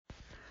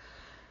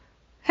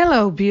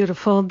Hello,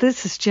 beautiful.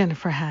 This is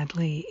Jennifer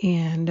Hadley,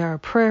 and our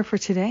prayer for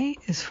today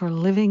is for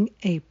living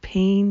a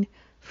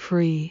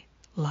pain-free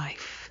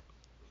life.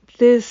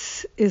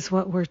 This is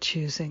what we're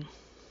choosing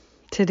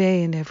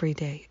today and every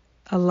day,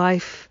 a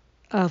life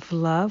of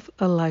love,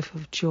 a life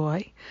of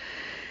joy.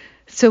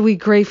 So we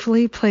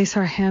gratefully place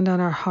our hand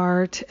on our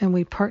heart and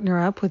we partner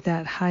up with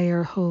that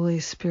higher Holy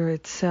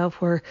Spirit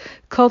self. We're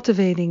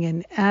cultivating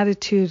an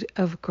attitude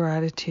of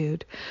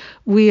gratitude.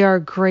 We are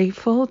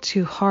grateful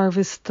to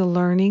harvest the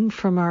learning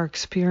from our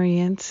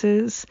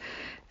experiences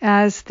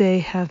as they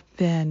have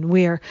been.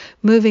 We are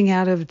moving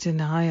out of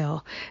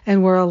denial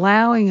and we're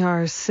allowing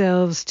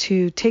ourselves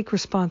to take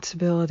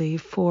responsibility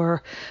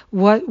for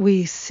what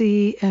we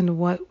see and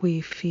what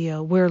we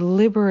feel. We're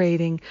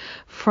liberating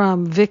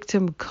from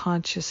victim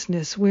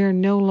consciousness. We're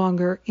no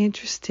longer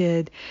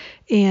interested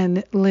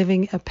in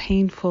living a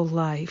painful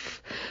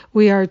life.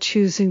 We are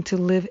choosing to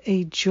live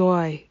a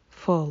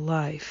joyful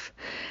life.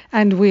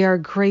 And we are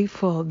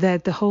grateful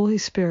that the Holy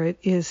Spirit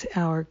is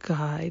our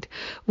guide.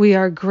 We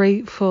are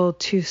grateful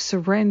to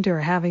surrender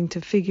having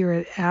to figure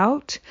it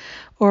out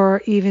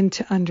or even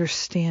to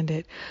understand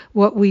it.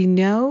 What we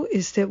know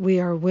is that we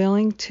are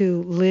willing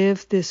to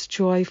live this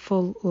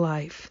joyful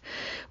life.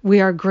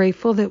 We are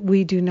grateful that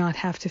we do not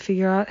have to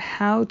figure out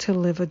how to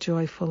live a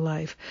joyful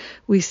life.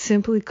 We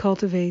simply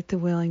cultivate the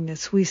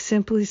willingness. We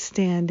simply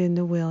stand in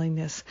the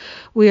willingness.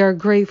 We are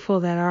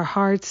grateful that our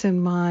hearts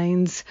and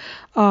minds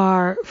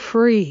are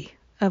free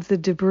of the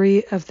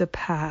debris of the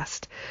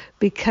past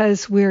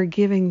because we're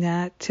giving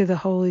that to the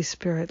Holy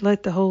Spirit.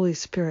 Let the Holy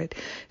Spirit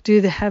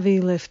do the heavy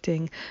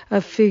lifting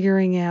of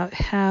figuring out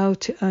how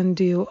to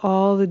undo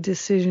all the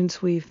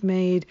decisions we've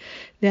made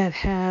that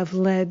have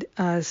led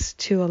us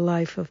to a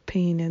life of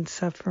pain and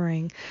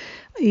suffering.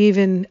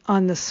 Even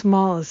on the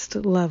smallest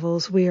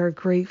levels, we are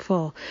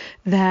grateful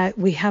that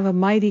we have a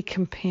mighty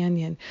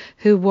companion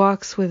who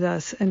walks with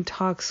us and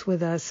talks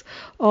with us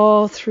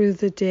all through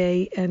the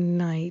day and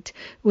night.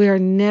 We are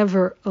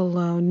never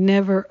alone,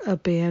 never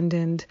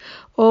abandoned,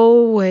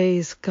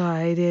 always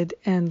guided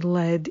and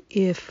led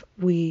if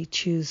we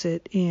choose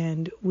it,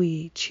 and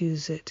we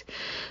choose it.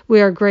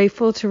 We are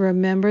grateful to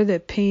remember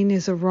that pain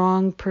is a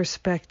wrong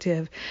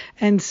perspective,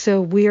 and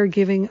so we are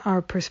giving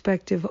our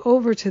perspective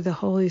over to the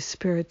Holy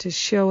Spirit to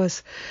show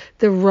us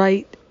the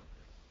right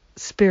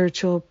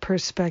spiritual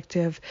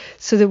perspective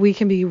so that we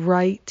can be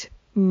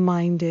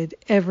right-minded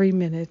every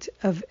minute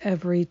of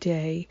every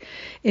day.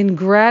 In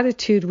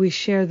gratitude, we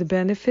share the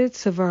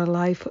benefits of our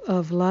life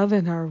of love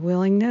and our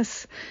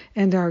willingness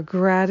and our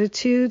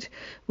gratitude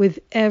with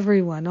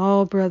everyone,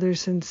 all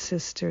brothers and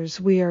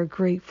sisters. We are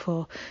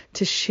grateful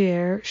to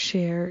share.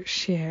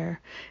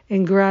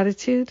 In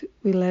gratitude,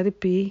 we let it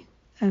be,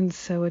 and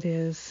so it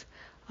is.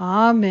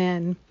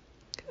 Amen.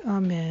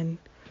 Amen.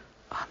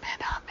 Amen.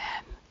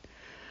 Amen.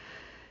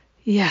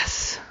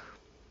 Yes.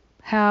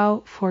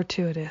 How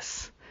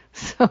fortuitous.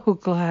 So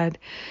glad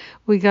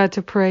we got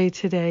to pray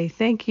today.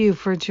 Thank you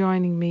for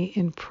joining me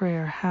in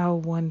prayer. How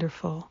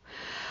wonderful.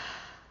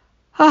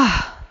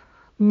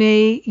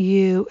 May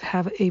you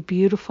have a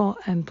beautiful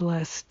and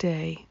blessed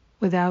day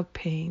without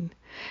pain.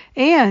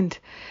 And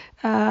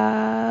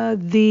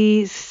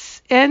the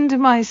End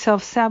My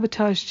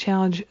Self-Sabotage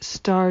Challenge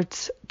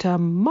starts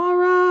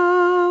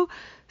tomorrow,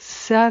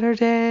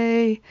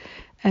 Saturday.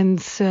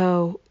 And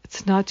so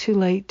it's not too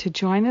late to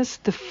join us.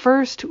 The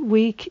first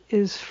week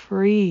is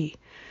free.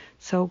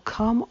 So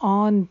come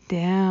on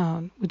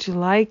down. Would you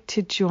like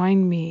to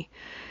join me?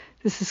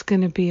 This is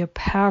going to be a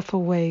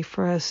powerful way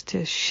for us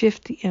to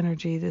shift the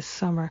energy this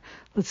summer.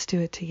 Let's do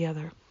it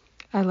together.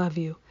 I love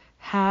you.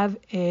 Have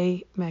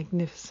a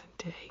magnificent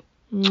day.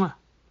 Mwah.